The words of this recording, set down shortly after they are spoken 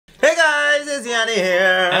is Yani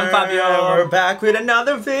here. And Fabio. We're back with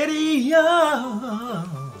another video.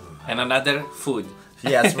 And another food.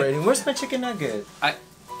 Yes, we're eating. Where's my chicken nugget? I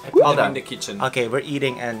put Hold them on. in the kitchen. Okay, we're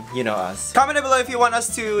eating and you know us. Comment down below if you want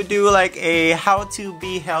us to do like a how to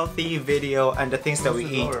be healthy video and the things that we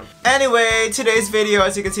eat. Anyway, today's video,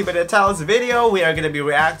 as you can see by the title of the video, we are going to be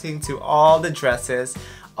reacting to all the dresses,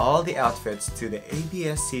 all the outfits to the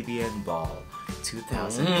Abs-Cbn Ball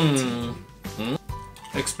 2018.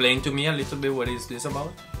 Explain to me a little bit what is this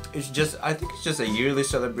about? It's just, I think it's just a yearly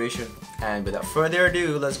celebration. And without further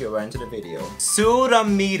ado, let's get right into the video. Sue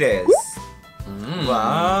Ramirez.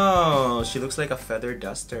 Wow, she looks like a feather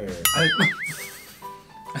duster.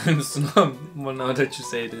 I'm so, well, now that you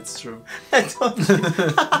say it, it's true. I don't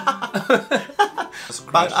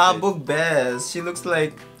Pang-abog best. She looks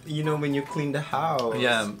like, you know, when you clean the house.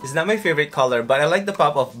 Yeah. It's not my favorite color, but I like the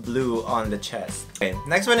pop of blue on the chest. Okay,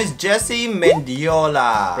 next one is Jessie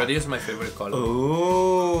Mendiola. Red is my favorite color.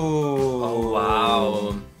 Ooh. Oh,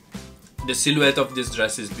 wow. The silhouette of this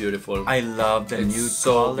dress is beautiful. I love the It's nude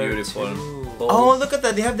so color beautiful. too. Oh, look at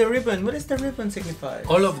that. They have the ribbon. What does the ribbon signify?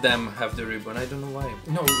 All of them have the ribbon. I don't know why.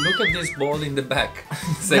 No, look at this ball in the back.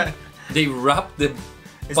 It's like they wrapped the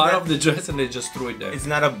part of the dress and they just threw it there. It's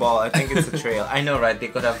not a ball. I think it's a trail. I know, right? They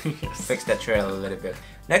could have fixed that trail a little bit.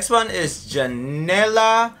 Next one is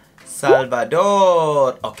Janela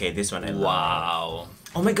Salvador. Okay, this one I love. Wow.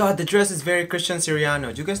 Oh my god, the dress is very Christian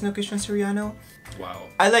Siriano. Do you guys know Christian Siriano? Wow.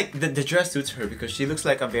 I like the dress suits her because she looks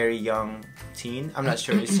like a very young teen. I'm not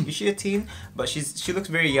sure. Is she a teen? But she looks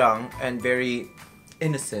very young and very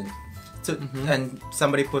innocent. So and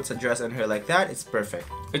somebody puts a dress on her like that, it's perfect.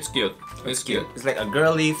 It's cute. It's cute. It's like a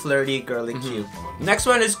girly, flirty, girly cute. Next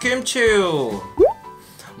one is Kim Chiu.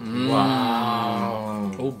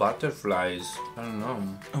 Wow. Oh, butterflies. I don't know.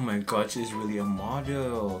 Oh my god, she's really a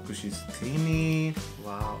model because she's creamy.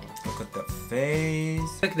 Wow. Look at that face.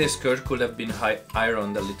 Like the skirt could have been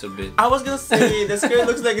ironed a little bit. I was gonna say the skirt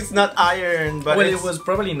looks like it's not ironed, but well, it was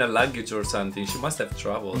probably in a luggage or something. She must have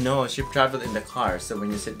traveled. No, she traveled in the car, so when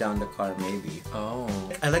you sit down in the car, maybe. Oh.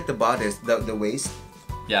 I like the bodice, the waist.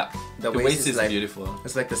 Yeah. The waist is like, beautiful.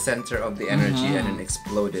 It's like the center of the energy and it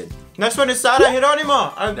exploded. Next one is Sara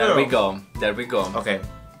Hieronimo. Our There girl. we go. There we go. Okay.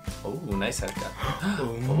 Oh, nice haircut.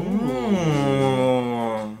 Oh.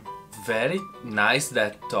 Very nice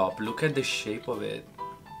that top. Look at the shape of it.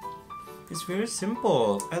 It's very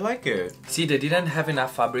simple. I like it. See, they didn't have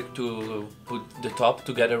enough fabric to put the top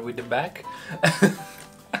together with the back.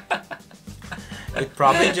 It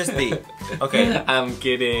probably just the okay. I'm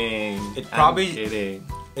kidding. It probably I'm kidding.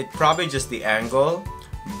 It probably just the angle,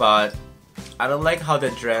 but I don't like how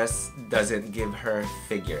the dress doesn't give her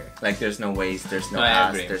figure. Like there's no waist, there's no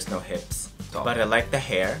ass, there's no hips. But I like the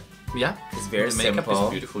hair. Yeah, it's very the makeup simple.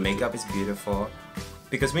 is beautiful. Makeup is beautiful.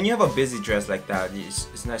 Because when you have a busy dress like that,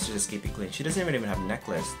 it's nice to just keep it clean. She doesn't even have a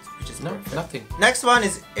necklace, which is perfect. Nothing. Next one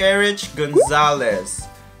is Erich Gonzalez.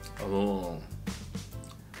 Oh,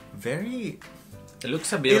 very. it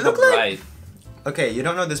looks a bit of a bride. Okay, you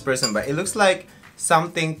don't know this person, but it looks like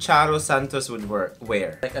something Charo Santos would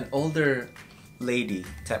wear. Like an older lady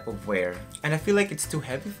type of wear. And I feel like it's too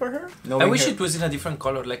heavy for her. I wish it was in a different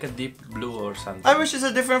color, like a deep blue or something. I wish it's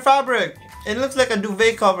a different fabric. It looks like a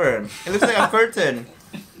duvet cover. It looks like a curtain.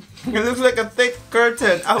 It looks like a thick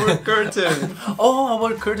curtain. Our curtain. Oh,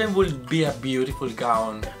 our curtain would be a beautiful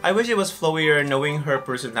gown. I wish it was flowier knowing her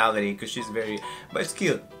personality because she's very... But it's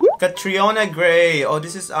cute. Catriona Gray. Oh,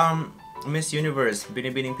 this is Miss Universe.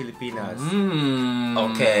 Binibining Pilipinas.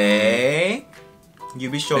 Okay.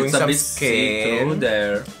 You be showing it's a some bit skin. see-through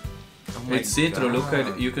there. Oh my it's see-through. Look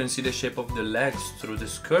God. at, you can see the shape of the legs through the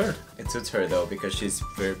skirt. It suits her though because she's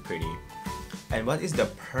very pretty. And what is the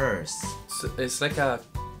purse? So it's like a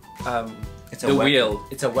It's the wheel.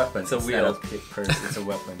 It's a weapon. It's a wheel. Not a purse. It's a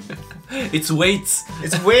weapon. It's weights.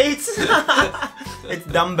 It's weights. It's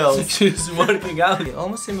dumbbells. She's working out.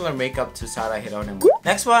 Almost similar makeup to Sara Hieronimo.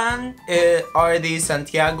 Next one are the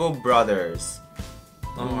Santiago brothers.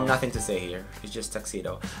 Nothing to say here. It's just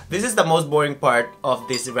tuxedo. This is the most boring part of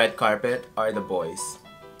this red carpet are the boys.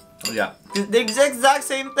 Yeah. The exact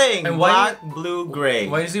same thing. And black, blue, gray.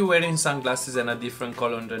 Why is he wearing sunglasses and a different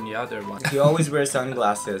color than the other one? He always wears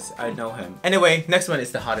sunglasses. I know him. Anyway, next one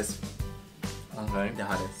is the hottest. Okay. The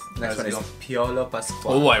hottest. Next Let's one go. is Piolo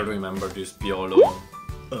Pascual. Oh, I remember this Piolo.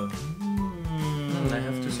 I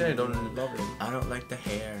have to say, I don't love it. I don't like the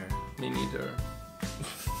hair. Me neither.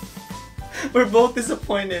 We're both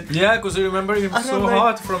disappointed. Yeah, because I remember him so like,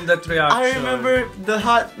 hot from that reaction. I remember the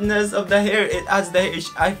hotness of the hair. It adds the hair.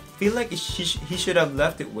 I feel like he should have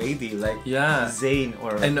left it wavy, like Zayn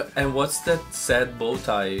or. And what's that sad bow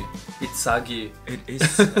tie? It's saggy. It is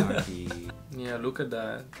saggy. Yeah, look at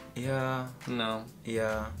that. Yeah. No.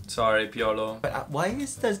 Yeah. Sorry, Piolo. But why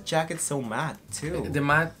is the jacket so matte too? The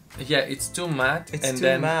matte, yeah, it's too matte. It's and too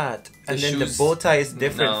then matte. And the then the shoes- bow tie is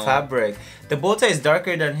different No. fabric. The bow tie is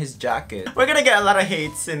darker than his jacket. We're gonna get a lot of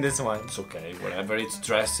hates in this one. It's okay, whatever. It's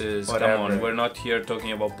dresses. Whatever. Come on, we're not here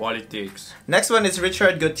talking about politics. Next one is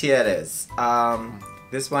Richard Gutierrez.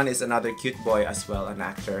 This one is another cute boy as well, an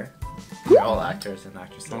actor. They're all actors and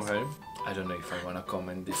actresses. Okay. I don't know if I wanna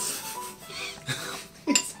comment this.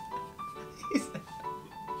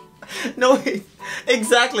 No,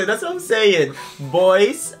 exactly. That's what I'm saying.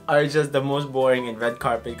 Boys are just the most boring in red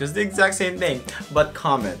carpet because the exact same thing. But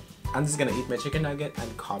comment. I'm just gonna eat my chicken nugget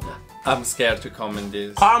and comment. I'm scared to comment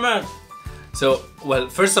this. Comment. So, well,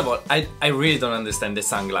 first of all, I really don't understand the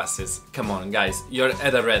sunglasses. Come on, guys, you're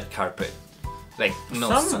at a red carpet. Like, no,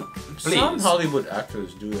 please. Some Hollywood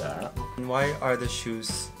actors do that. And why are the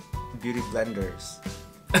shoes beauty blenders?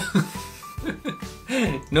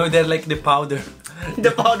 No, they're like the powder.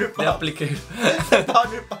 The powder The puff. applicator. The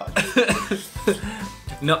powder puff.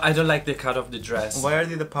 No, I don't like the cut of the dress. Why are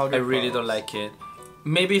they the powder I really puffs? don't like it.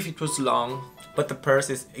 Maybe if it was long. But the purse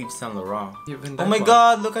is Yves Saint Laurent. Even Oh that my one.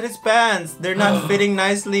 god, look at his pants. They're not fitting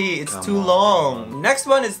nicely. It's Come too on. long. Next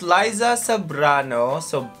one is Liza Soberano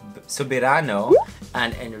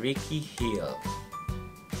and Enrique Hill.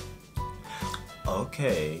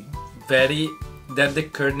 Okay. They're the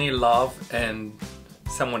Courtney Love and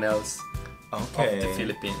someone else Okay. of the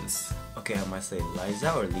Philippines. Okay, I must say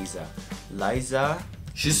Liza or Lisa? Liza.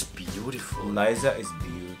 She's beautiful. Liza is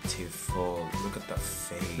beautiful. Look at the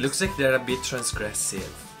face. Looks like they're a bit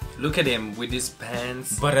transgressive. Look at him with his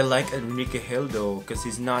pants. But I like Enrique Hill though, because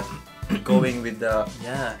he's not going with the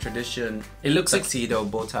Yeah. tradition. It looks like tuxedo,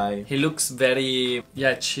 bow tie. he looks very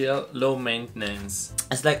chill, low maintenance.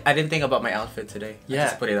 It's like I didn't think about my outfit today. I Yeah,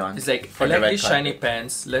 just put it on. It's like for I the like red these shiny carpet.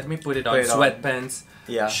 pants. Let me put it on. Put it on. Sweatpants,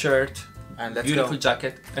 Yeah. shirt, And let's beautiful go.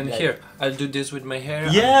 jacket. And Yeah. here, I'll do this with my hair.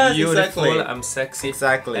 Yes, I'm beautiful. exactly. I'm sexy.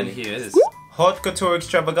 Exactly. And he is. Haute Couture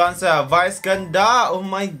Extravaganza, Vice Ganda. Oh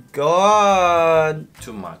my god.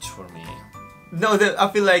 Too much for me. No, I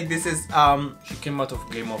feel like this is She came out of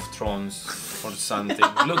Game of Thrones or something.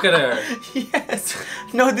 Look at her. yes.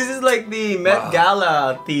 No, this is like the Met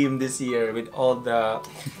Gala theme this year with all the.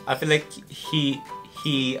 I feel like he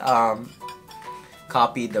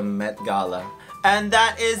copied the Met Gala. And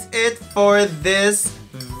that is it for this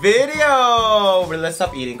video. Let's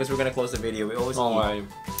stop eating because we're gonna close the video. We always eat.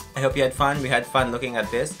 I hope you had fun. We had fun looking at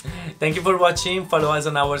this. Thank you for watching. Follow us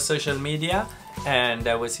on our social media, and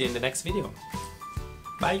we'll see you in the next video.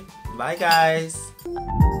 Bye. Bye, guys.